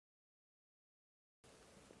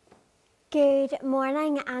Good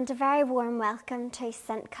morning and a very warm welcome to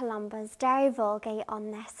St Columba's Derryvolgie on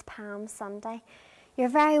this Palm Sunday. You're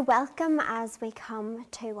very welcome as we come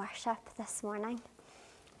to worship this morning.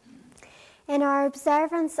 In our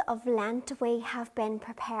observance of Lent, we have been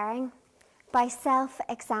preparing by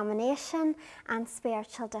self-examination and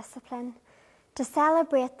spiritual discipline to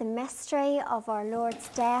celebrate the mystery of our Lord's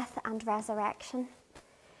death and resurrection.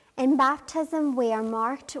 In baptism, we are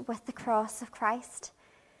marked with the cross of Christ.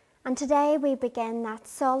 And today we begin that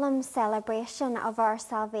solemn celebration of our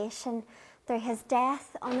salvation through his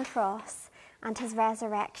death on the cross and his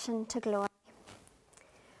resurrection to glory.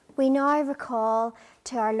 We now recall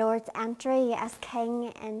to our Lord's entry as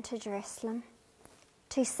King into Jerusalem,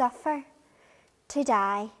 to suffer, to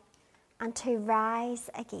die, and to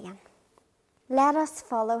rise again. Let us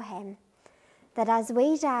follow him, that as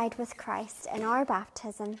we died with Christ in our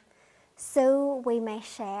baptism, so we may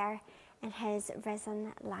share in his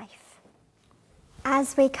risen life.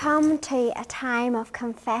 As we come to a time of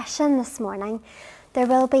confession this morning, there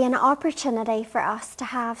will be an opportunity for us to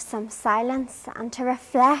have some silence and to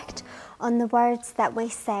reflect on the words that we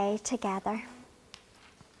say together.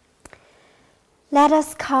 Let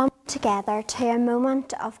us come together to a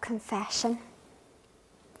moment of confession.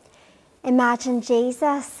 Imagine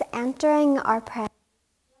Jesus entering our presence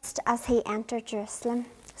just as he entered Jerusalem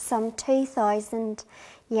some 2,000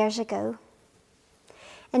 years ago.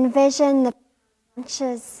 Envision the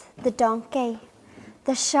branches, the donkey,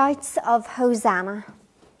 the shouts of Hosanna,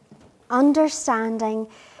 understanding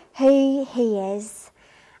who he is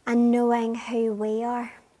and knowing who we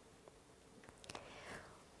are.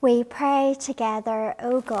 We pray together,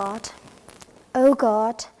 O God,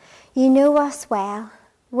 you know us well.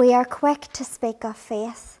 We are quick to speak of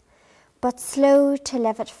faith, but slow to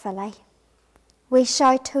live it fully. We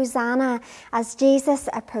shout Hosanna as Jesus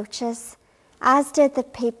approaches, as did the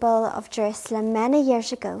people of Jerusalem many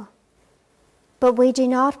years ago. But we do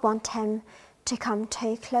not want him to come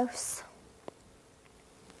too close.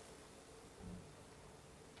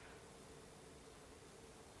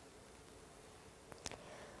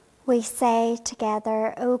 We say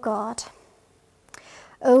together, O God,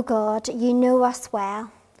 you know us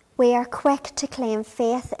well. We are quick to claim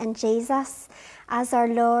faith in Jesus as our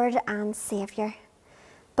Lord and Saviour.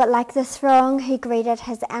 But like the throng who greeted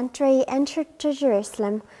his entry into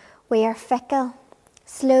Jerusalem, we are fickle,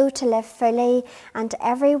 slow to live fully and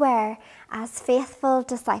everywhere as faithful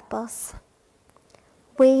disciples.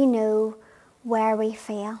 We know where we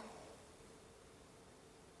fail.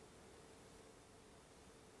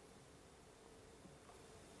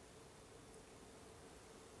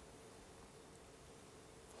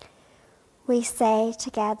 We say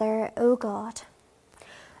together, O God,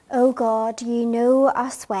 you know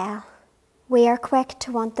us well. We are quick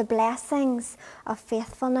to want the blessings of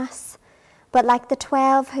faithfulness, but like the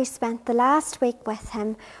 12 who spent the last week with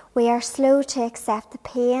him, we are slow to accept the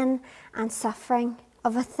pain and suffering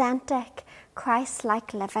of authentic,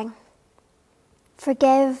 Christ-like living.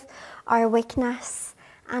 Forgive our weakness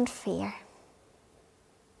and fear.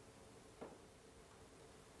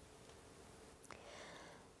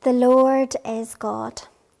 The Lord is God.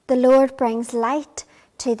 The Lord brings light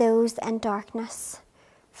to those in darkness,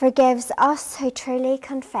 forgives us who truly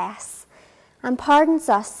confess, and pardons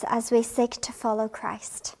us as we seek to follow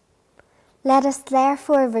Christ. Let us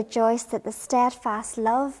therefore rejoice that the steadfast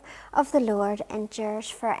love of the Lord endures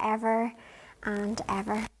forever and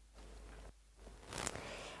ever.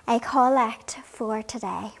 A collect for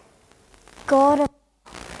today. God,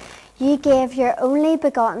 you gave your only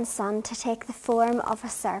begotten Son to take the form of a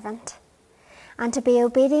servant and to be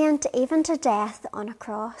obedient even to death on a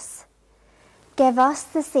cross. Give us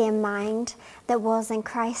the same mind that was in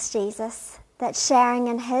Christ Jesus, that sharing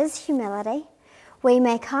in his humility, we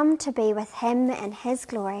may come to be with him in his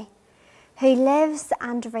glory, who lives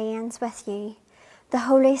and reigns with you, the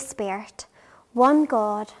Holy Spirit, one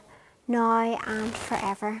God, now and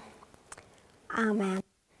forever. Amen.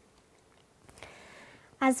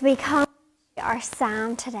 As we come to our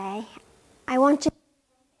psalm today, I want you to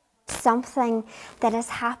think of something that has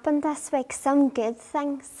happened this week, some good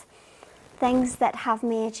things that have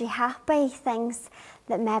made you happy, things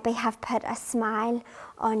that maybe have put a smile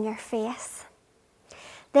on your face.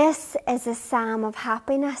 This is a psalm of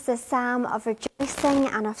happiness, a psalm of rejoicing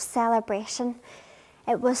and of celebration.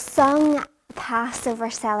 It was sung at the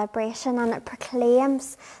Passover celebration and it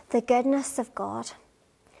proclaims the goodness of God.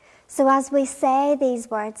 So as we say these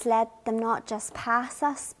words, let them not just pass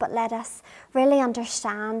us, but let us really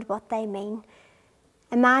understand what they mean.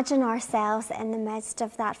 Imagine ourselves in the midst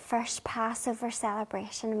of that first Passover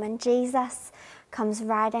celebration when Jesus comes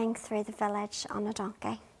riding through the village on a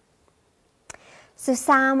donkey. So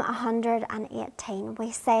Psalm 118,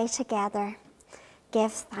 we say together,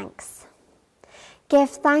 give thanks. Give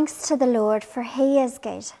thanks to the Lord, for he is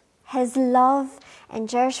good. His love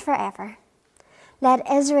endures forever. Let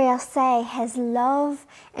Israel say, his love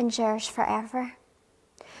endures forever.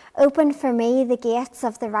 Open for me the gates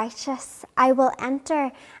of the righteous. I will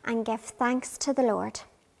enter and give thanks to the Lord.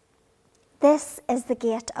 This is the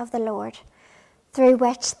gate of the Lord, through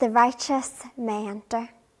which the righteous may enter.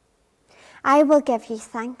 I will give you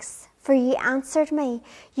thanks, for you answered me.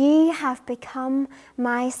 You have become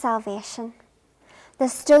my salvation. The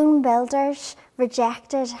stone builders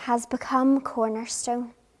rejected has become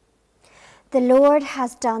cornerstone. The Lord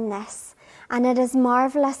has done this, and it is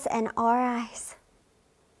marvellous in our eyes.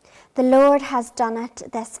 The Lord has done it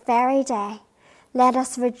this very day. Let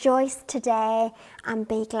us rejoice today and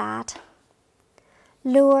be glad.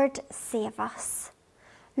 Lord, save us.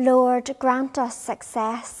 Lord, grant us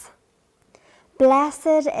success.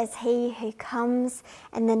 Blessed is he who comes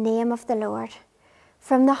in the name of the Lord.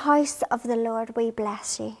 From the house of the Lord we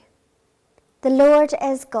bless you. The Lord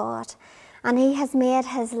is God, and he has made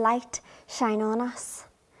his light shine on us.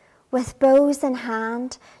 With bows in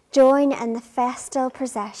hand, join in the festal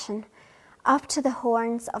procession up to the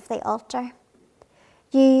horns of the altar.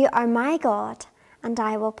 You are my God, and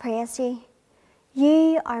I will praise you.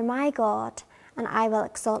 You are my God, and I will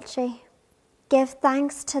exalt you. Give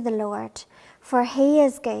thanks to the Lord, for he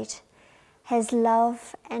is good. His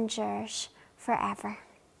love endures forever.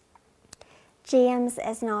 James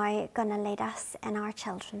is now going to lead us in our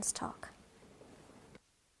children's talk.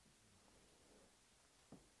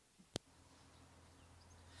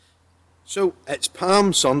 So it's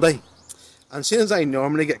Palm Sunday, and seeing as I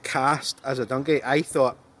normally get cast as a donkey, I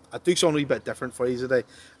thought I'd do something a wee bit different for you today,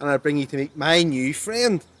 and I'd bring you to meet my new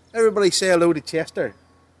friend. Everybody say hello to Chester.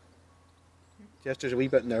 Chester's a wee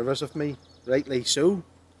bit nervous of me, rightly so.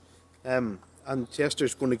 And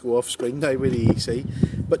Chester's going to go off screen now with the EC.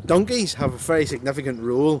 But donkeys have a very significant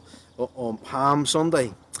role on Palm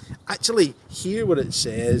Sunday. Actually, hear what it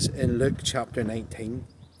says in Luke chapter 19.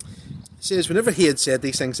 It says, whenever he had said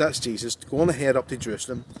these things, that's Jesus, going ahead up to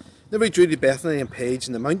Jerusalem. Whenever he drew to Bethany and Page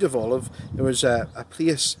in the Mount of Olives, there was a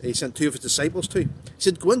place he sent two of his disciples to. He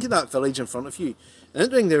said, go into that village in front of you. And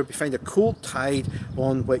entering there, you find a colt tied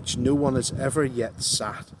on which no one has ever yet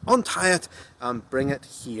sat. Untie it and bring it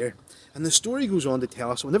here. And the story goes on to tell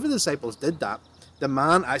us, whenever the disciples did that, the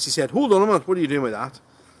man actually said, hold on a minute, what are you doing with that?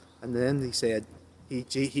 And then he said,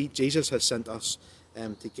 Jesus has sent us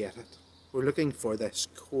to get it. We're looking for this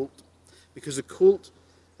colt, because the colt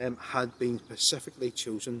had been specifically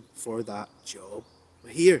chosen for that job.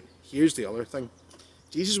 But here's the other thing.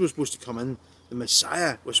 Jesus was supposed to come in, the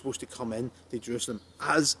Messiah was supposed to come in to Jerusalem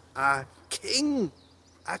as a king.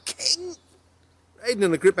 A king! Riding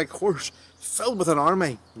on a great big horse, filled with an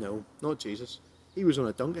army. No, not Jesus. He was on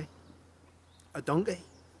a donkey. A donkey.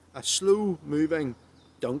 A slow-moving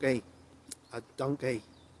donkey. A donkey.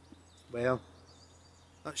 Well,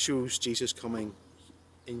 that shows Jesus coming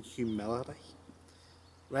in humility.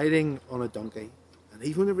 Riding on a donkey. And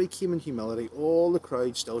even whenever he came in humility, all the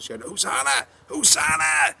crowd still shouted, Hosanna!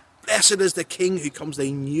 Hosanna! Blessed is the King who comes.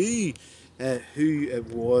 They knew who it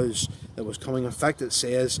was that was coming. In fact, it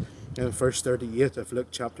says in verse 38 of Luke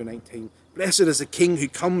chapter 19, blessed is the King who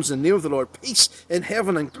comes in the name of the Lord, peace in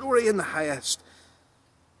heaven and glory in the highest.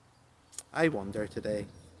 I wonder today,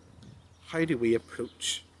 how do we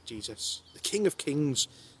approach Jesus, the King of Kings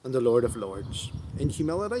and the Lord of Lords? In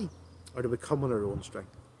humility, or do we come on our own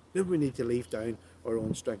strength? Maybe we need to leave down our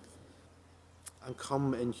own strength and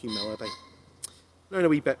come in humility. Learn a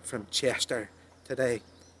wee bit from Chester today.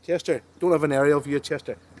 Chester, don't have an aerial view of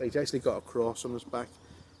Chester, but he's actually got a cross on his back.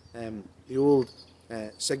 The old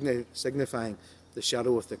signifying the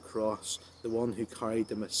shadow of the cross, the one who carried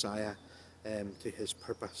the Messiah to his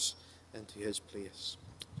purpose and to his place.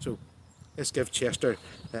 So let's give Chester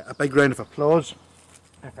a big round of applause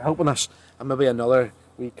for helping us, and maybe another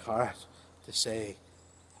wee carrot to say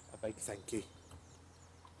a big thank you.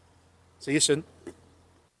 See you soon.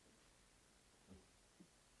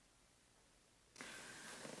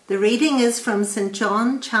 The reading is from St.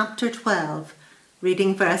 John chapter 12,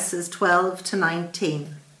 reading verses 12 to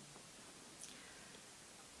 19.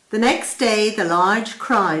 The next day the large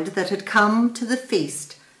crowd that had come to the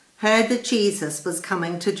feast heard that Jesus was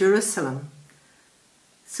coming to Jerusalem.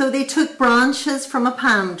 So they took branches from a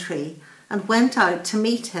palm tree and went out to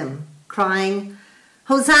meet him, crying,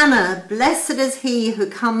 Hosanna, blessed is he who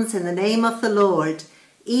comes in the name of the Lord,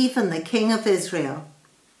 even the King of Israel.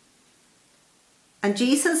 And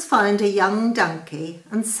Jesus found a young donkey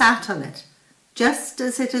and sat on it, just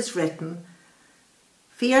as it is written,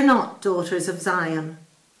 Fear not, daughters of Zion.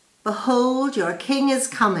 Behold, your king is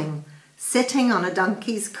coming, sitting on a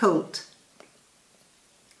donkey's colt.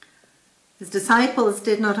 His disciples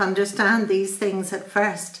did not understand these things at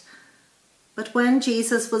first, but when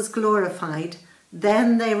Jesus was glorified,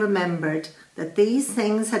 then they remembered that these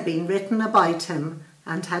things had been written about him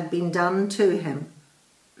and had been done to him.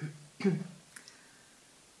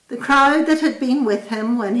 The crowd that had been with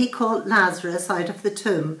him when he called Lazarus out of the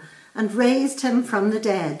tomb and raised him from the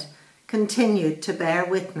dead continued to bear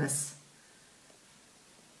witness.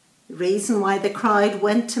 The reason why the crowd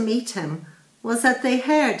went to meet him was that they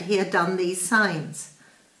heard he had done these signs.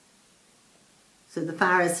 So the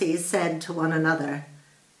Pharisees said to one another,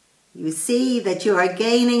 "You see that you are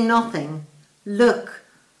gaining nothing. Look,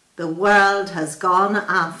 the world has gone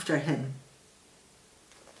after him."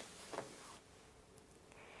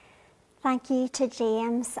 Thank you to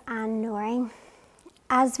James and Noreen.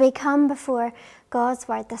 As we come before God's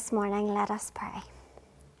word this morning, let us pray.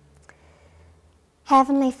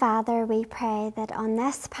 Heavenly Father, we pray that on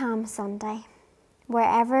this Palm Sunday,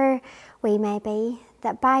 wherever we may be,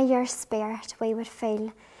 that by your Spirit we would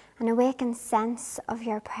feel an awakened sense of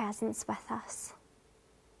your presence with us.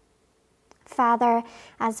 Father,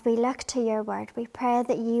 as we look to your word, we pray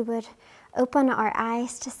that you would open our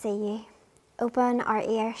eyes to see you, open our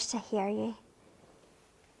ears to hear you,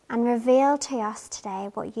 and reveal to us today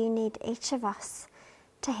what you need each of us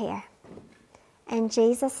to hear. In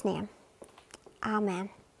Jesus' name, amen.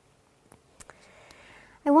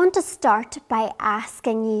 I want to start by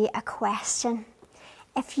asking you a question.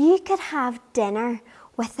 If you could have dinner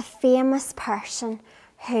with a famous person,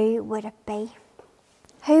 who would it be?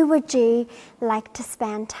 Who would you like to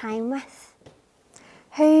spend time with?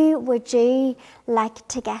 Who would you like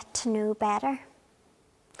to get to know better?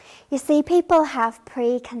 You see, people have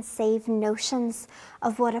preconceived notions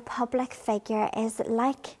of what a public figure is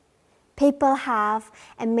like. People have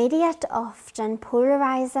immediate, often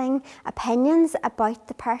polarising opinions about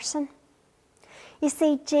the person. You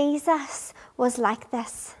see, Jesus was like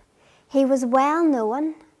this. He was well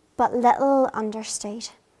known, but little understood.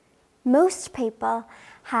 Most people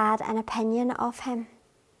had an opinion of him.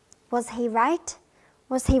 Was he right?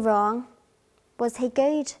 Was he wrong? Was he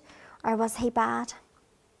good or was he bad?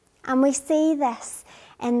 And we see this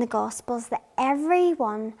in the Gospels, that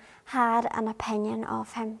everyone had an opinion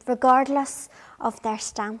of him, regardless of their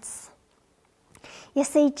stance. You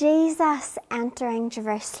see, Jesus entering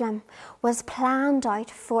Jerusalem was planned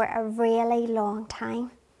out for a really long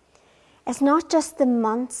time. It's not just the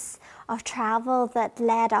months of travel that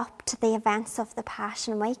led up to the events of the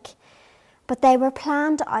Passion Week, but they were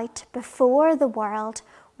planned out before the world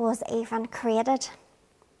was even created.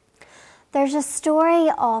 There's a story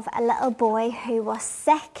of a little boy who was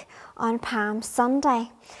sick on Palm Sunday,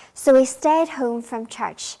 so he stayed home from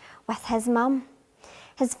church with his mum.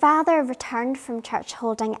 His father returned from church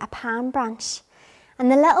holding a palm branch, and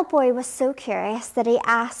the little boy was so curious that he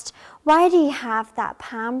asked, "Why do you have that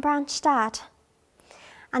palm branch, Dad?"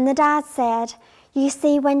 And the dad said, "You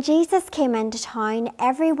see, when Jesus came into town,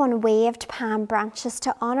 everyone waved palm branches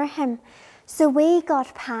to honour him, so we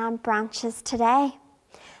got palm branches today."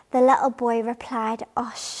 The little boy replied,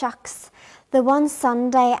 "Oh shucks, the one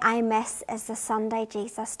Sunday I miss is the Sunday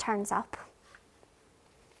Jesus turns up."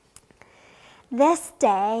 This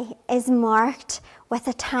day is marked with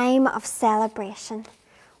a time of celebration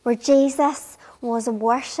where Jesus was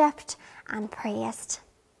worshipped and praised.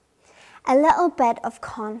 A little bit of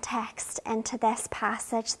context into this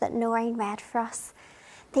passage that Noreen read for us.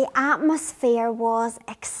 The atmosphere was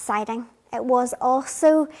exciting. It was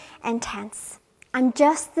also intense. And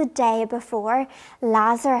just the day before,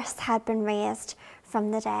 Lazarus had been raised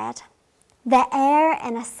from the dead. The air,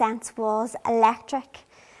 in a sense, was electric.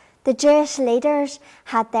 The Jewish leaders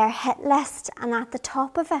had their hit list, and at the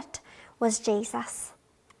top of it was Jesus.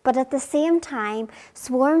 But at the same time,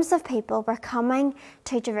 swarms of people were coming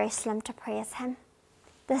to Jerusalem to praise him.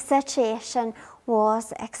 The situation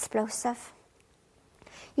was explosive.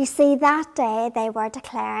 You see, that day they were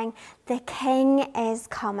declaring, "The King is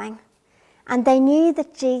coming." And they knew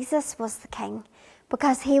that Jesus was the King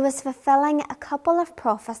because he was fulfilling a couple of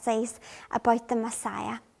prophecies about the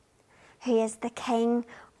Messiah, who is the King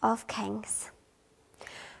of Kings.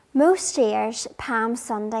 Most years, Palm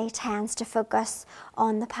Sunday tends to focus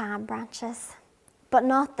on the palm branches, but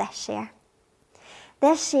not this year.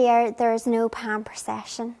 This year, there is no palm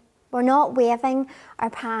procession. We're not waving our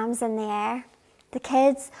palms in the air. The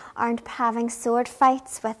kids aren't having sword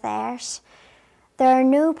fights with theirs. There are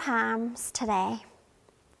no palms today,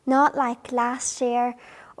 not like last year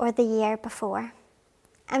or the year before.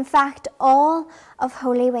 In fact, all of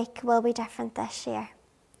Holy Week will be different this year.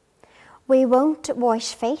 We won't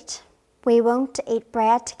wash feet. We won't eat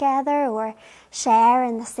bread together or share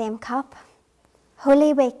in the same cup.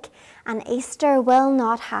 Holy Week and Easter will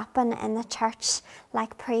not happen in the church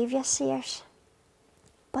like previous years.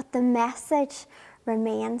 But the message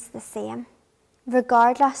remains the same,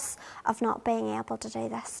 regardless of not being able to do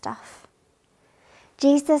this stuff.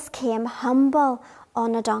 Jesus came humble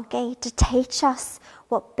on a donkey to teach us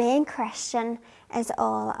what being Christian is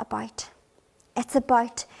all about. It's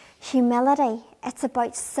about humility. It's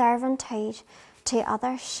about servanthood to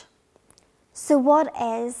others. So what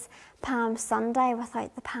is Palm Sunday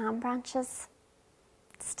without the palm branches?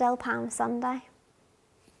 It's still Palm Sunday.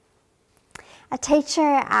 A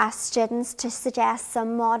teacher asked students to suggest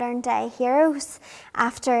some modern day heroes.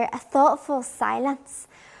 After a thoughtful silence,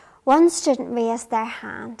 one student raised their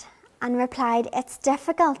hand and replied, "It's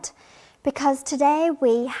difficult because today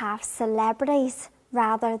we have celebrities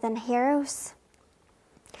rather than heroes."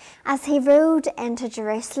 As he rode into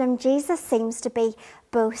Jerusalem, Jesus seems to be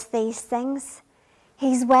both these things.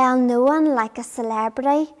 He's well known like a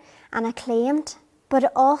celebrity and acclaimed,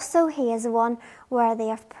 but also he is one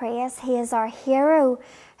worthy of praise. He is our hero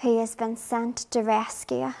who has been sent to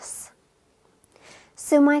rescue us.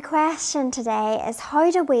 So my question today is,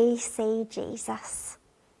 how do we see Jesus?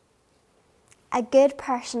 A good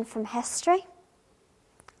person from history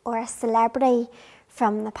or a celebrity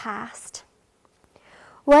from the past?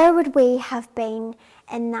 Where would we have been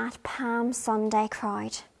in that Palm Sunday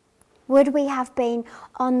crowd? Would we have been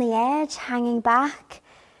on the edge, hanging back?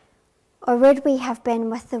 Or would we have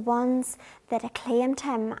been with the ones that acclaimed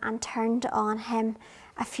him and turned on him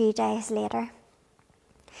a few days later?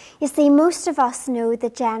 You see, most of us know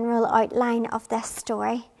the general outline of this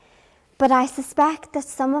story, but I suspect that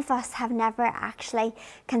some of us have never actually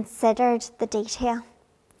considered the detail.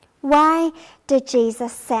 Why did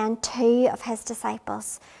Jesus send 2 of his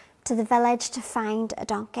disciples to the village to find a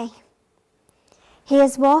donkey? He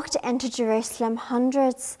has walked into Jerusalem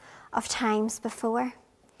hundreds of times before.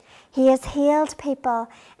 He has healed people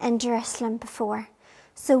in Jerusalem before.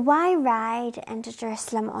 So why ride into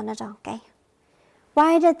Jerusalem on a donkey?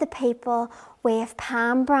 Why did the people wave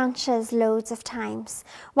palm branches loads of times?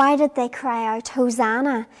 Why did they cry out,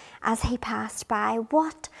 "Hosanna," as he passed by?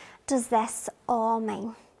 What does this all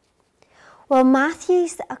mean? Well,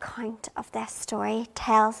 Matthew's account of this story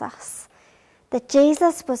tells us that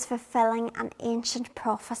Jesus was fulfilling an ancient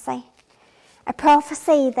prophecy, a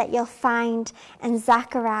prophecy that you'll find in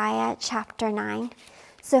Zechariah chapter 9.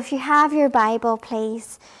 So if you have your Bible,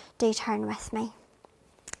 please do turn with me.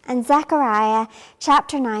 In Zechariah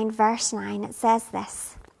chapter 9, verse 9, it says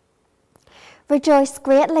this: "Rejoice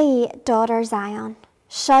greatly, daughter Zion.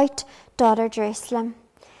 Shout, daughter Jerusalem.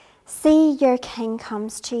 See, your king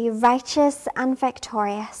comes to you, righteous and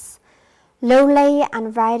victorious, lowly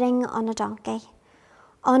and riding on a donkey,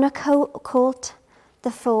 on a colt,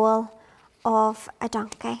 the foal of a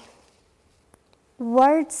donkey."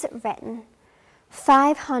 Words written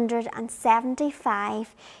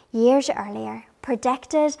 575 years earlier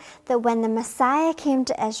predicted that when the Messiah came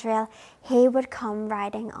to Israel, he would come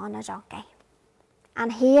riding on a donkey.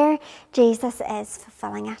 And here Jesus is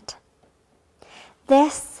fulfilling it.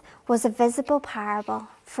 This was a visible parable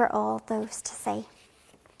for all those to see.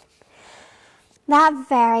 That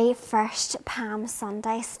very first Palm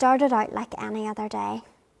Sunday started out like any other day.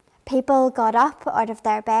 People got up out of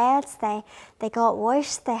their beds, they got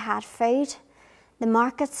washed, they had food, the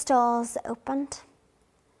market stalls opened.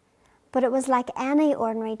 But it was like any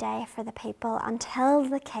ordinary day for the people until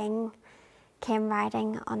the king came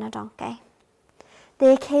riding on a donkey.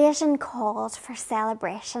 The occasion called for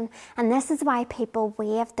celebration, and this is why people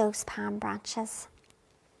waved those palm branches.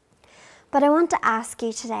 But I want to ask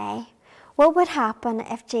you today, what would happen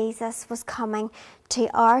if Jesus was coming to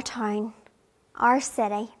our town, our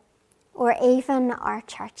city, or even our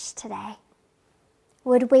church today?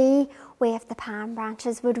 Would we wave the palm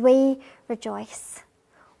branches? Would we rejoice?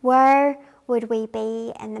 Where would we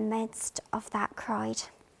be in the midst of that crowd?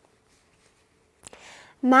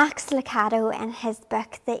 Max Lucado, in his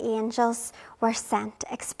book The Angels Were Sent,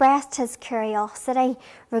 expressed his curiosity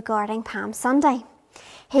regarding Palm Sunday.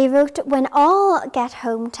 He wrote, "When all get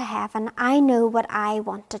home to heaven, I know what I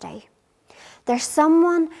want to do. There's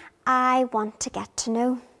someone I want to get to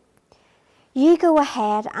know. You go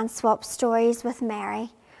ahead and swap stories with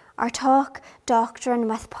Mary, or talk doctrine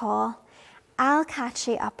with Paul. I'll catch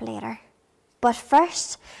you up later. But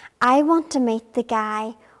first, I want to meet the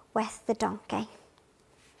guy with the donkey."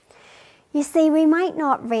 You see, we might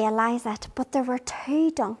not realise it, but there were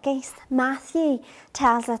 2 donkeys. Matthew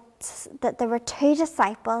tells us that there were 2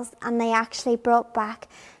 disciples and they actually brought back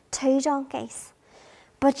 2 donkeys.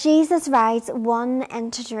 But Jesus rides one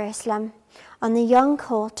into Jerusalem on the young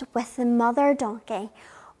colt with the mother donkey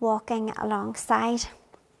walking alongside.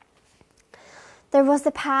 There was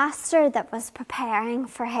a pastor that was preparing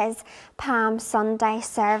for his Palm Sunday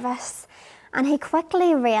service, and he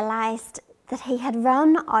quickly realised that he had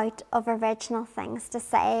run out of original things to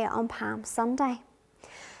say on Palm Sunday.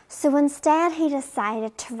 So instead he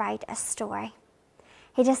decided to write a story.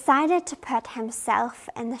 He decided to put himself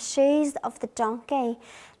in the shoes of the donkey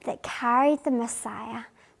that carried the Messiah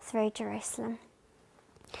through Jerusalem.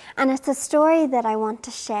 And it's a story that I want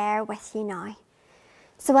to share with you now.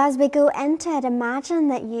 So as we go into it, imagine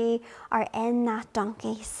that you are in that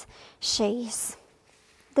donkey's shoes.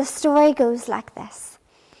 The story goes like this.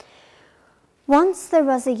 Once there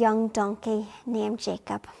was a young donkey named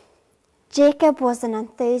Jacob. Jacob was an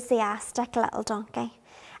enthusiastic little donkey,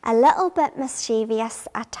 a little bit mischievous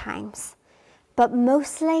at times, but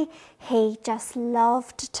mostly he just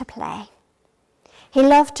loved to play. He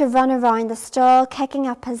loved to run around the stall, kicking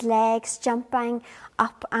up his legs, jumping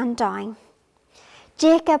up and down.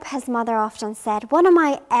 Jacob, his mother often said, "What am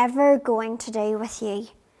I ever going to do with you?"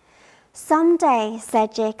 "Someday,"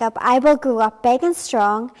 said Jacob, "I will grow up big and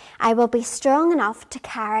strong. I will be strong enough to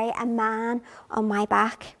carry a man on my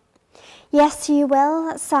back." "Yes, you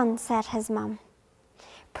will, son," said his mum,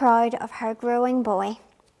 proud of her growing boy.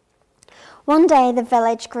 One day the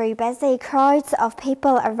village grew busy. Crowds of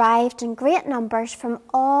people arrived in great numbers from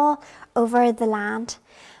all over the land.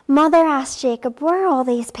 Mother asked Jacob, "Where are all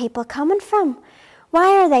these people coming from?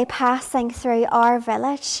 Why are they passing through our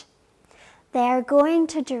village?" "They are going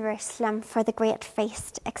to Jerusalem for the great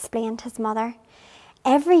feast," explained his mother.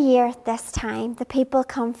 "Every year at this time, the people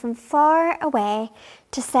come from far away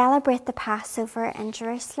to celebrate the Passover in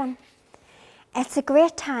Jerusalem. It's a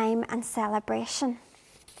great time and celebration,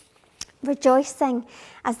 rejoicing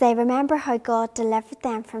as they remember how God delivered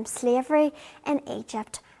them from slavery in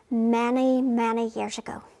Egypt many, many years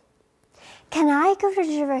ago." "Can I go to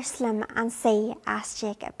Jerusalem and see?" asked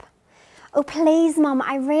Jacob. "Oh, please, Mum,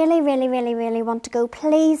 I really want to go.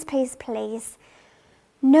 Please, please, please."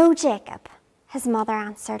 "No, Jacob," his mother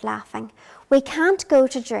answered, laughing. "We can't go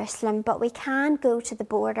to Jerusalem, but we can go to the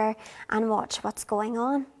border and watch what's going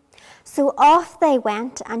on." So off they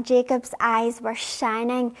went, and Jacob's eyes were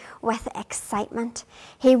shining with excitement.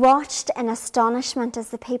 He watched in astonishment as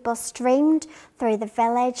the people streamed through the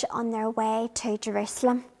village on their way to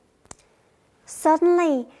Jerusalem.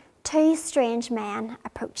 Suddenly, two strange men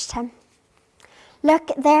approached him.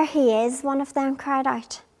 "Look, there he is," one of them cried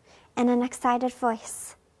out in an excited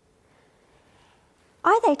voice.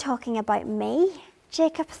 "Are they talking about me?"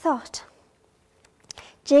 Jacob thought.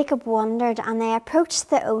 Jacob wondered, and they approached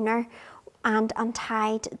the owner and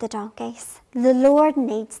untied the donkeys. "The Lord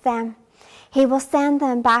needs them. He will send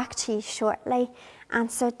them back to you shortly,"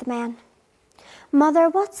 answered the men. "Mother,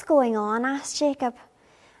 what's going on?" asked Jacob.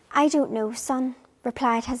 "I don't know, son,"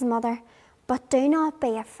 replied his mother, "but do not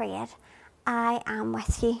be afraid. I am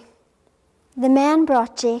with you." The men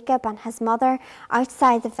brought Jacob and his mother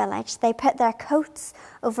outside the village. They put their coats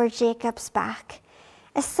over Jacob's back.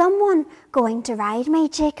 "Is someone going to ride me?"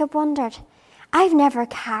 Jacob wondered. "I've never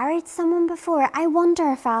carried someone before. I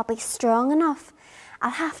wonder if I'll be strong enough.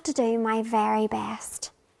 I'll have to do my very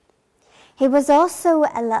best." He was also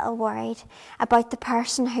a little worried about the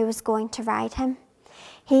person who was going to ride him.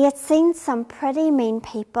 He had seen some pretty mean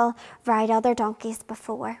people ride other donkeys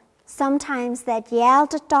before. Sometimes they'd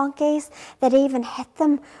yelled at donkeys, they'd even hit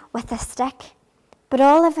them with a stick. But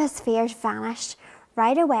all of his fears vanished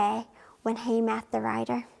right away when he met the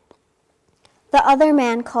rider. The other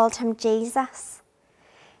men called him Jesus.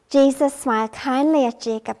 Jesus smiled kindly at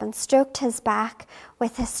Jacob and stroked his back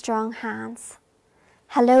with his strong hands.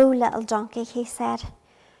 "Hello, little donkey," he said.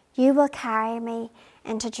 "You will carry me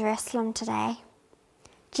into Jerusalem today."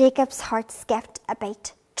 Jacob's heart skipped a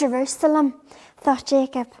beat. "Jerusalem," thought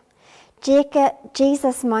Jacob.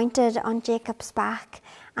 Jesus mounted on Jacob's back,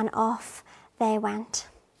 and off they went.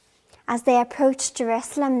 As they approached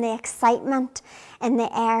Jerusalem, the excitement in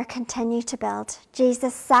the air continued to build.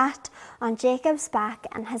 Jesus sat on Jacob's back,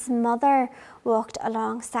 and his mother walked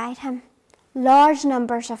alongside him. Large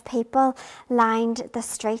numbers of people lined the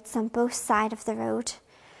streets on both sides of the road.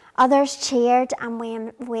 Others cheered and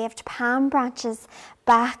waved palm branches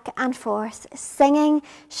back and forth. Singing,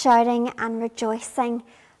 shouting, and rejoicing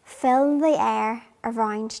filled the air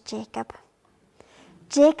around Jacob.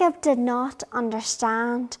 Jacob did not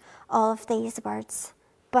understand all of these words,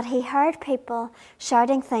 but he heard people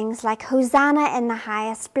shouting things like, "Hosanna in the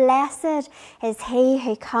highest, blessed is he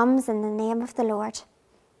who comes in the name of the Lord."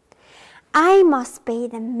 "I must be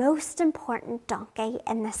the most important donkey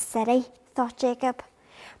in the city," thought Jacob.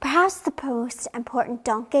 perhaps the most important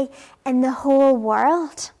donkey in the whole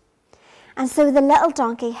world. And so the little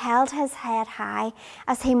donkey held his head high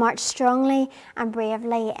as he marched strongly and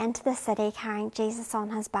bravely into the city carrying Jesus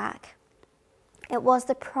on his back. It was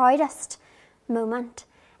the proudest moment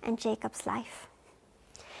in Jacob's life.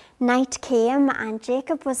 Night came and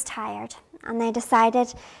Jacob was tired, and they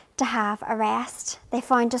decided to have a rest. They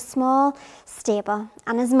found a small stable,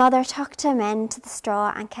 and his mother tucked him into the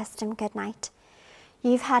straw and kissed him goodnight.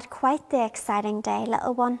 "You've had quite the exciting day,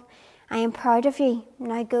 little one. I am proud of you.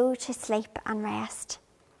 Now go to sleep and rest."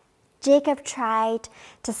 Jacob tried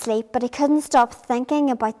to sleep, but he couldn't stop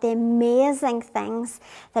thinking about the amazing things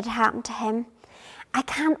that had happened to him. "I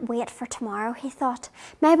can't wait for tomorrow," he thought.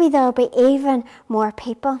 "Maybe there'll be even more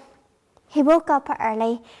people." He woke up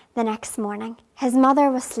early the next morning. His mother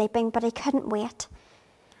was sleeping, but he couldn't wait.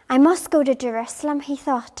 "I must go to Jerusalem," he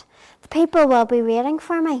thought. "The people will be waiting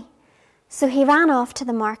for me." So he ran off to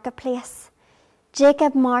the marketplace.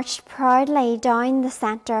 Jacob marched proudly down the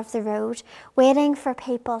centre of the road, waiting for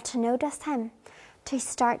people to notice him, to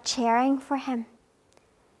start cheering for him.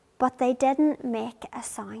 But they didn't make a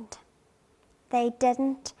sound. They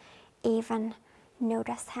didn't even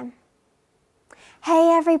notice him.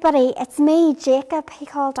 "Hey everybody, it's me, Jacob," he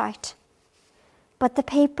called out. But the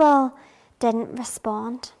people didn't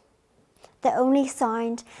respond. The only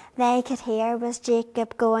sound they could hear was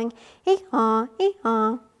Jacob going, "Ee-haw,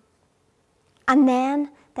 ee-haw." And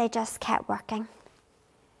then they just kept working.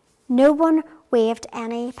 No one waved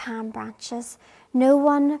any palm branches. No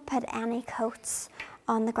one put any coats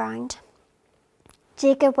on the ground.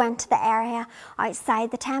 Jacob went to the area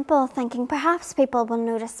outside the temple, thinking perhaps people will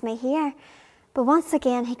notice me here. But once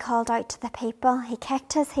again he called out to the people. He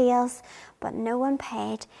kicked his heels, but no one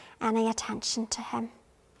paid any attention to him.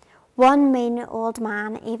 One mean old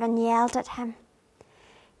man even yelled at him.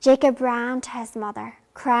 Jacob ran to his mother,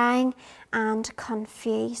 crying and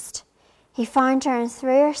confused. He found her and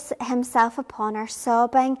threw himself upon her,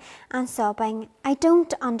 sobbing and sobbing. "I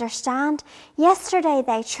don't understand. Yesterday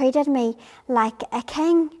they treated me like a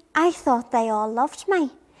king. I thought they all loved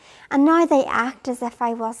me. And now they act as if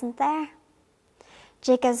I wasn't there."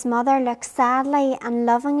 Jacob's mother looked sadly and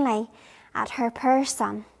lovingly at her poor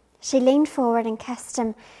son. She leaned forward and kissed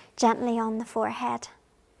him gently on the forehead.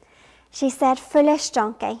 She said, "Foolish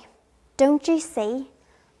donkey, don't you see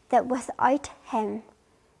that without him,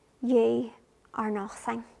 you are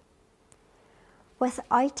nothing?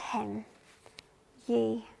 Without him,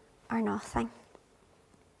 you are nothing."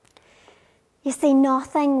 You see,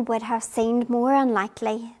 nothing would have seemed more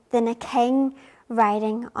unlikely than a king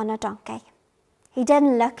riding on a donkey. He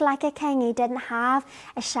didn't look like a king. He didn't have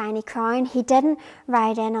a shiny crown. He didn't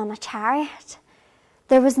ride in on a chariot.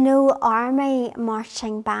 There was no army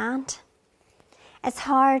marching band. It's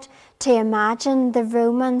hard to imagine the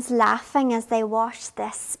Romans laughing as they watched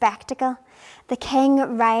this spectacle. The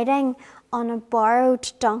king riding on a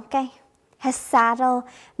borrowed donkey, his saddle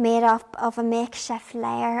made up of a makeshift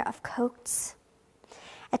layer of coats,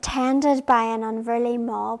 attended by an unruly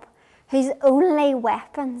mob whose only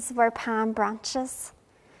weapons were palm branches.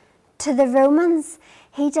 To the Romans,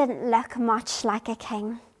 he didn't look much like a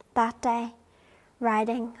king that day,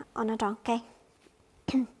 riding on a donkey.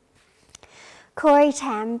 Corrie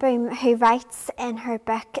ten Boom, who writes in her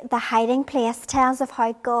book The Hiding Place, tells of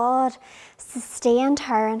how God sustained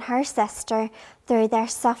her and her sister through their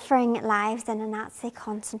suffering lives in a Nazi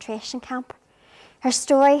concentration camp. Her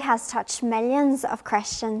story has touched millions of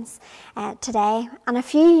Christians today, and a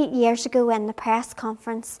few years ago in the press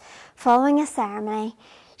conference following a ceremony,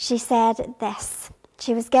 she said this.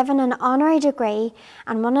 She was given an honorary degree,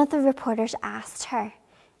 and one of the reporters asked her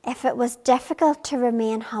if it was difficult to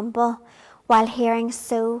remain humble while hearing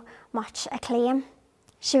so much acclaim.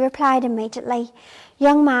 She replied immediately,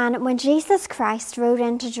 "Young man, when Jesus Christ rode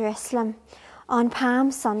into Jerusalem on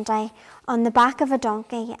Palm Sunday on the back of a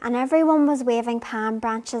donkey, and everyone was waving palm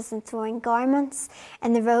branches and throwing garments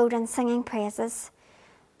in the road and singing praises,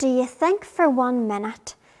 do you think for 1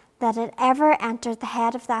 minute that it ever entered the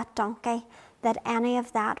head of that donkey that any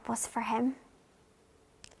of that was for him?"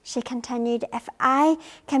 She continued, "If I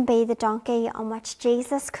can be the donkey on which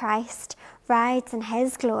Jesus Christ rides in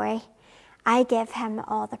his glory, I give him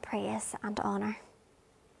all the praise and honour."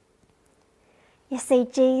 You see,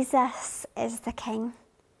 Jesus is the King.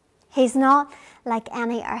 He's not like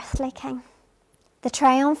any earthly king. The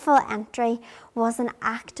triumphal entry was an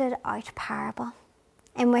acted out parable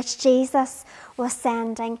in which Jesus was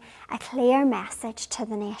sending a clear message to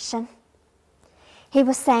the nation. He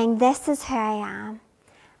was saying, "This is who I am.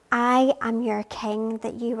 I am your king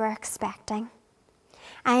that you were expecting.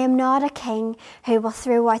 I am not a king who will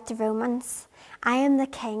throw out the Romans. I am the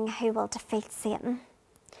King who will defeat Satan.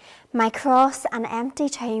 My cross and empty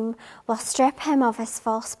tomb will strip him of his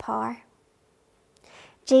false power.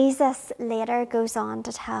 Jesus later goes on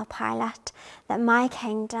to tell Pilate that my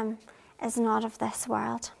kingdom is not of this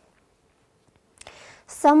world.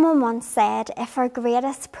 Someone once said if our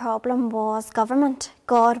greatest problem was government,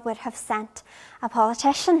 God would have sent a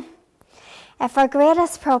politician. If our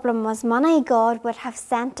greatest problem was money, God would have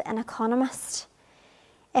sent an economist.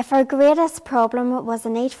 If our greatest problem was a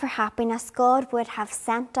need for happiness, God would have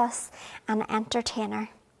sent us an entertainer.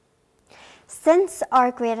 Since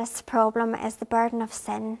our greatest problem is the burden of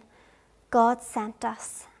sin, God sent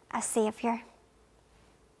us a Saviour.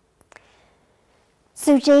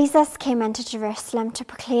 So Jesus came into Jerusalem to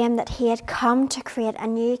proclaim that he had come to create a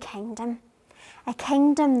new kingdom, a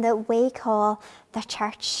kingdom that we call the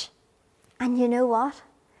church. And you know what?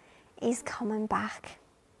 He's coming back.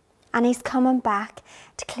 And he's coming back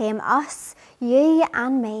to claim us, you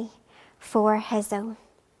and me, for his own.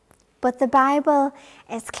 But the Bible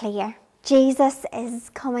is clear. Jesus is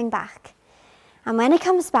coming back. And when he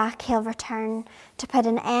comes back, he'll return to put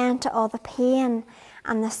an end to all the pain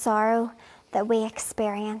and the sorrow that we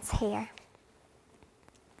experience here.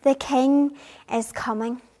 The King is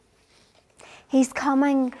coming. He's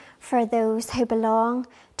coming for those who belong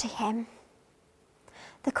to him.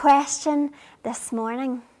 The question this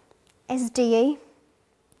morning is, do you?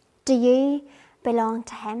 Do you belong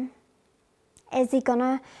to him? Is he going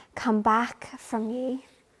to come back from you?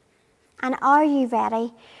 And are you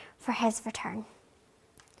ready for his return?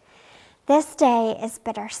 This day is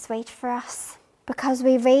bittersweet for us because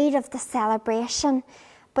we read of the celebration,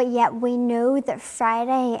 but yet we know that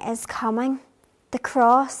Friday is coming. The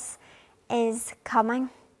cross is coming.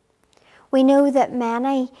 We know that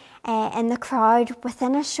many in the crowd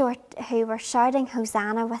who were shouting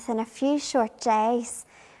Hosanna within a few short days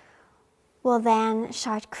will then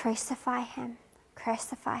shout, crucify him,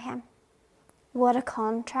 crucify him. What a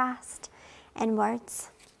contrast in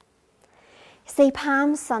words. See,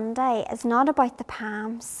 Palm Sunday is not about the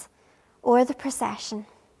palms or the procession.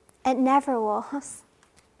 It never was.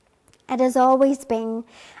 It has always been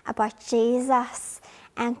about Jesus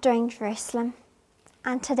entering Jerusalem.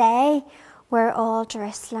 And today we're all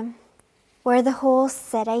Jerusalem, where the whole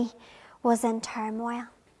city was in turmoil.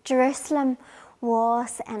 Jerusalem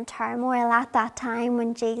was in turmoil at that time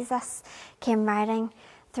when Jesus came riding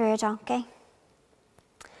through a donkey.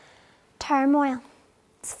 Turmoil.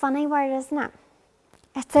 It's a funny word, isn't it?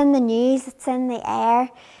 It's in the news, it's in the air,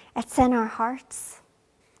 it's in our hearts.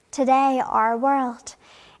 Today, our world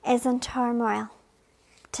is in turmoil.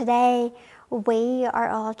 Today, we are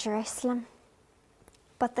all Jerusalem.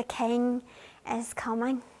 But the King is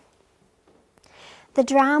coming. The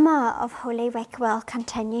drama of Holy Week will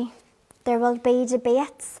continue. There will be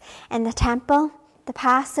debates in the temple. The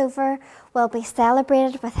Passover will be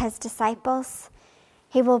celebrated with his disciples.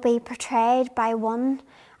 He will be portrayed by one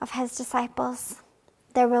of his disciples.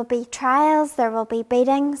 There will be trials, there will be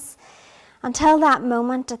beatings, until that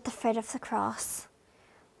moment at the foot of the cross,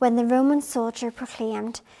 when the Roman soldier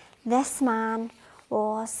proclaimed, "This man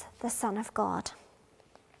was the Son of God."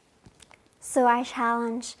 So I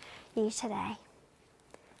challenge you today.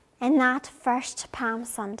 In that first Palm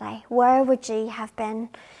Sunday, where would you have been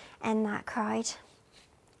in that crowd?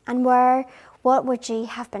 And what would you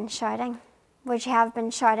have been shouting? Would you have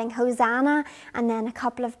been shouting Hosanna and then a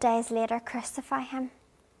couple of days later crucify him?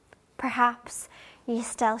 Perhaps you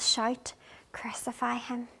still shout crucify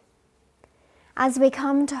him. As we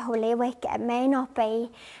come to Holy Week, it may not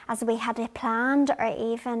be as we had it planned or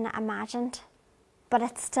even imagined, but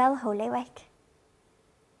it's still Holy Week.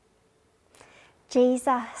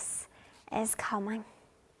 Jesus is coming.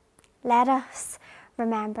 Let us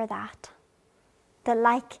remember that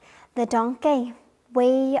like the donkey,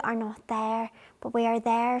 we are not there, but we are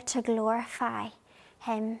there to glorify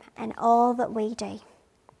him in all that we do.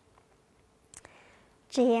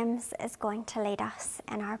 James is going to lead us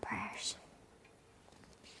in our prayers.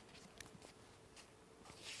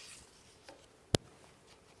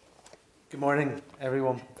 Good morning,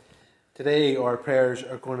 everyone. Today our prayers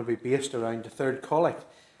are going to be based around the third collect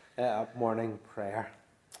of morning prayer.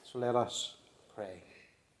 So let us pray.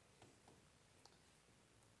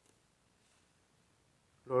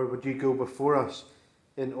 Lord, would you go before us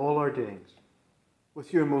in all our doings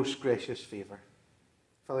with your most gracious favour.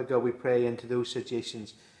 Father God, we pray into those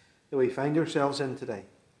situations that we find ourselves in today.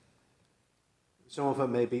 Some of it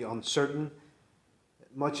may be uncertain.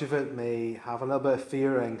 Much of it may have a little bit of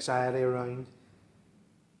fear or anxiety around.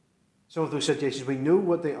 Some of those situations, we know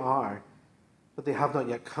what they are, but they have not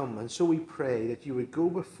yet come. And so we pray that you would go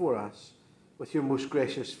before us with your most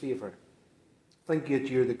gracious favour. Thank you that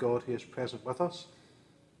you're the God who is present with us.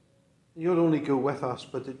 You not only go with us,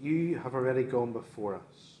 but that you have already gone before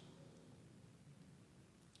us.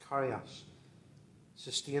 Carry us,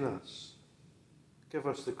 sustain us, give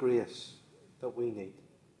us the grace that we need.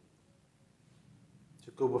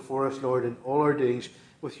 So go before us, Lord, in all our doings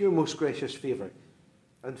with your most gracious favour,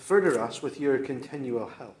 and further us with your continual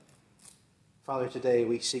help. Father, today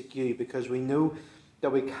we seek you because we know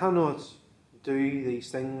that we cannot do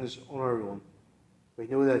these things on our own. We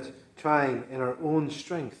know that trying in our own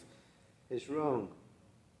strength is wrong.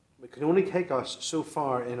 It can only take us so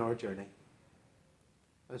far in our journey.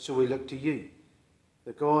 And so we look to you,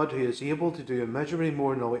 the God who is able to do immeasurably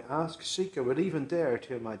more than all we ask, seek, or would even dare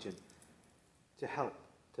to imagine, to help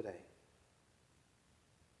today.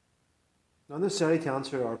 Not necessarily to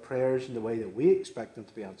answer our prayers in the way that we expect them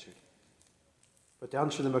to be answered, but to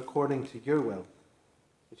answer them according to your will,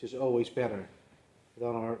 which is always better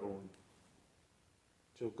than our own.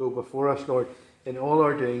 So go before us, Lord, in all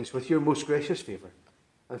our doings with your most gracious favour,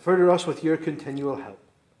 and further us with your continual help,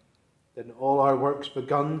 that in all our works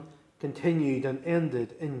begun, continued, and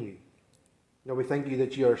ended in you. Now we thank you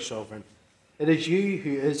that you are sovereign. It is you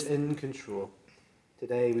who is in control.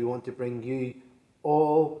 Today we want to bring you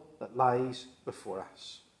all that lies before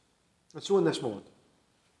us. And so in this moment,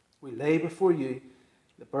 we lay before you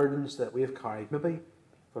the burdens that we have carried, maybe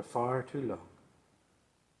for far too long.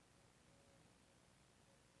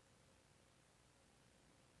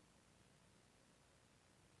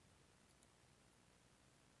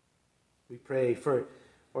 We pray for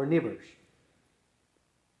our neighbours,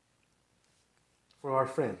 for our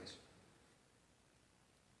friends,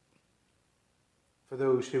 for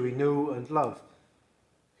those who we know and love,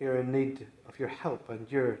 who are in need of your help and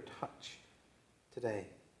your touch today.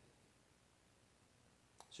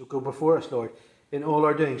 So go before us, Lord, in all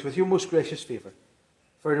our doings with your most gracious favour.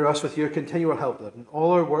 Further us with your continual help, that in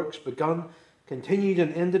all our works begun, continued,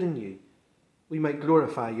 and ended in you, we might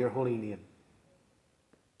glorify your holy name.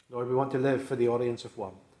 Lord, we want to live for the audience of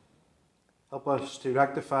one. Help us to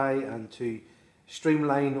rectify and to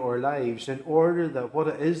streamline our lives in order that what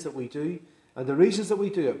it is that we do and the reasons that we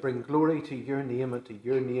do it bring glory to your name and to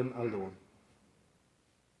your name alone.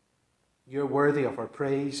 You're worthy of our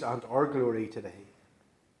praise and our glory today.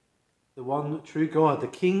 The one true God, the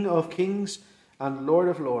King of kings and Lord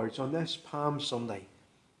of lords on this Palm Sunday.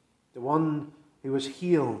 The one who was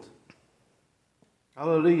healed.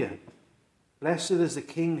 Hallelujah. Blessed is the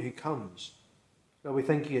King who comes. Lord, we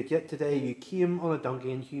thank you that yet today you came on a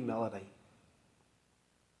donkey in humility.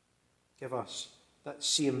 Give us that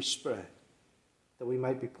same spirit that we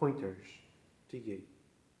might be pointers to you.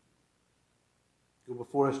 Go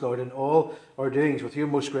before us, Lord, in all our doings with your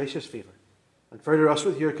most gracious favour, and further us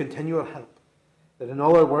with your continual help, that in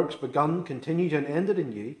all our works begun, continued, and ended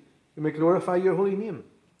in you, we may glorify your holy name,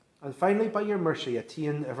 and finally by your mercy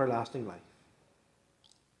attain everlasting life.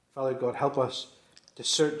 Father God, help us to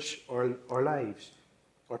search our lives,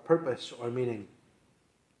 our purpose, our meaning.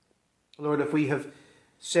 Lord, if we have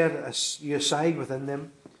set you aside within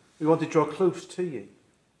them, we want to draw close to you.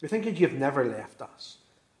 We think that you've never left us.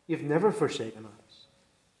 You've never forsaken us.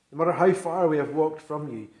 No matter how far we have walked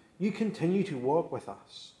from you, you continue to walk with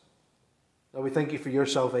us. Lord, we thank you for your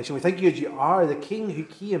salvation. We thank you that you are the King who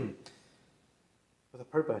came with a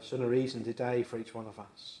purpose and a reason to die for each one of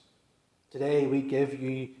us. Today we give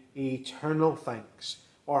you eternal thanks.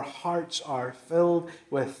 Our hearts are filled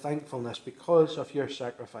with thankfulness because of your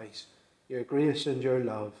sacrifice, your grace and your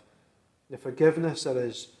love, the forgiveness that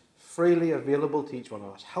is freely available to each one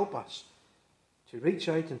of us. Help us to reach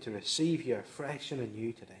out and to receive you afresh and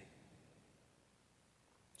anew today.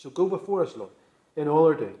 So go before us, Lord, in all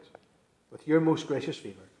our doings, with your most gracious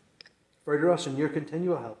favour. Further us in your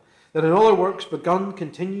continual help, that in all our works begun,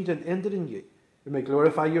 continued, and ended in you, we may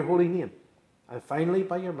glorify your holy name, and finally,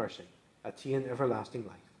 by your mercy, attain everlasting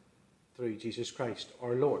life. Through Jesus Christ,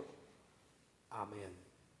 our Lord. Amen.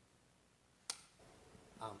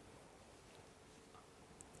 Amen.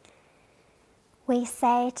 We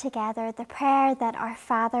say together the prayer that our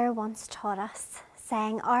Father once taught us,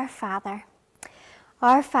 saying, Our Father,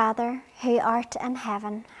 who art in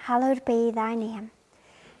heaven, hallowed be thy name.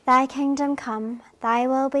 Thy kingdom come, thy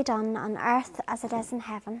will be done on earth as it is in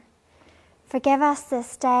heaven. Forgive us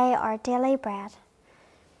this day our daily bread,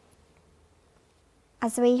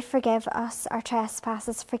 as we forgive us our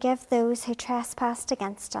trespasses. Forgive those who trespass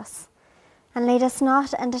against us. And lead us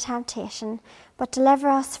not into temptation, but deliver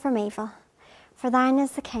us from evil. For thine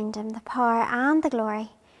is the kingdom, the power, and the glory,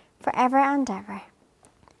 for ever and ever.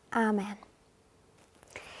 Amen.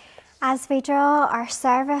 As we draw our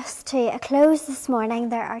service to a close this morning,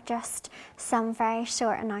 there are just some very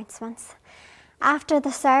short announcements. After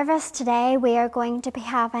the service today, we are going to be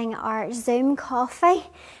having our Zoom coffee.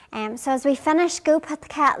 So as we finish, go put the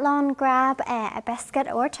kettle on, grab a biscuit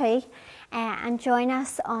or two, and join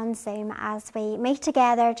us on Zoom as we meet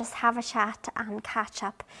together, just have a chat and catch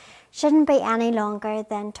up. Shouldn't be any longer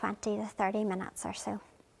than 20 to 30 minutes or so.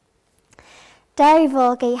 Derry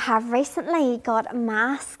Volgie have recently got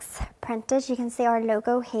masks printed. You can see our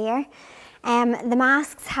logo here. The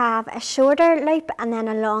masks have a shorter loop and then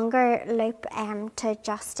a longer loop to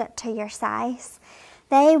adjust it to your size.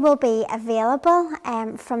 They will be available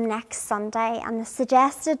from next Sunday, and the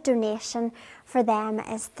suggested donation for them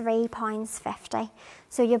is £3.50.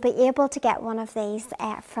 So you'll be able to get one of these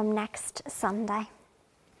from next Sunday.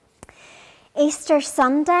 Easter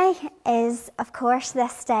Sunday is, of course,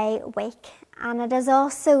 this day week, and it is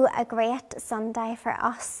also a great Sunday for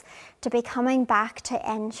us to be coming back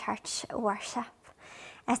to in-church worship.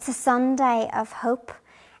 It's a Sunday of hope,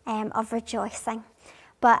 of rejoicing.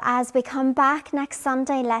 But as we come back next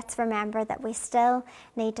Sunday, let's remember that we still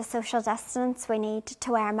need to social distance, we need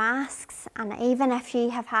to wear masks, and even if you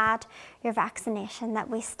have had your vaccination, that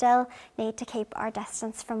we still need to keep our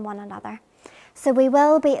distance from one another. So we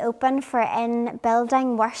will be open for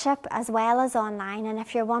in-building worship as well as online, and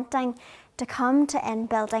if you're wanting to come to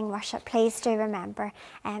in-building worship, please do remember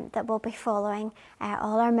that we'll be following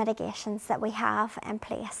all our mitigations that we have in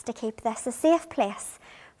place to keep this a safe place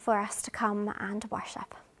for us to come and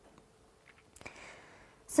worship.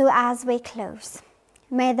 So as we close,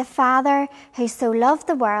 may the Father who so loved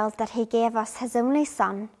the world that he gave us his only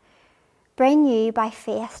Son bring you by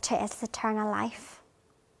faith to its eternal life.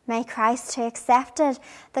 May Christ, who accepted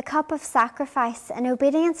the cup of sacrifice in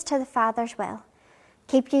obedience to the Father's will,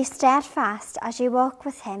 keep you steadfast as you walk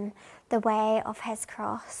with him the way of his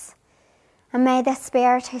cross. And may the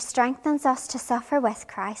Spirit who strengthens us to suffer with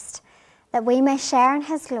Christ, that we may share in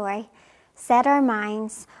his glory, set our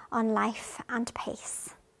minds on life and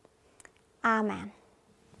peace. Amen.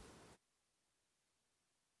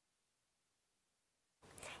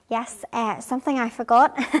 Yes, something I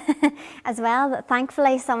forgot as well, that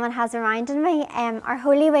thankfully someone has reminded me. Our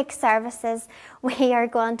Holy Week services, we are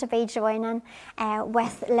going to be joining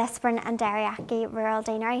with Lisburn and Derryaghy Rural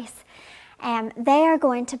Deaneries. They are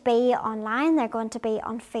going to be online, they're going to be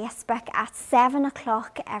on Facebook at 7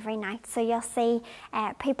 o'clock every night. So you'll see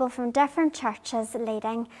people from different churches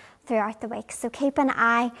leading throughout the week. So keep an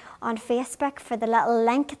eye on Facebook for the little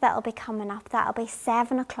link that will be coming up. That'll be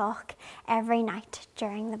 7 o'clock every night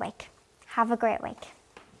during the week. Have a great week.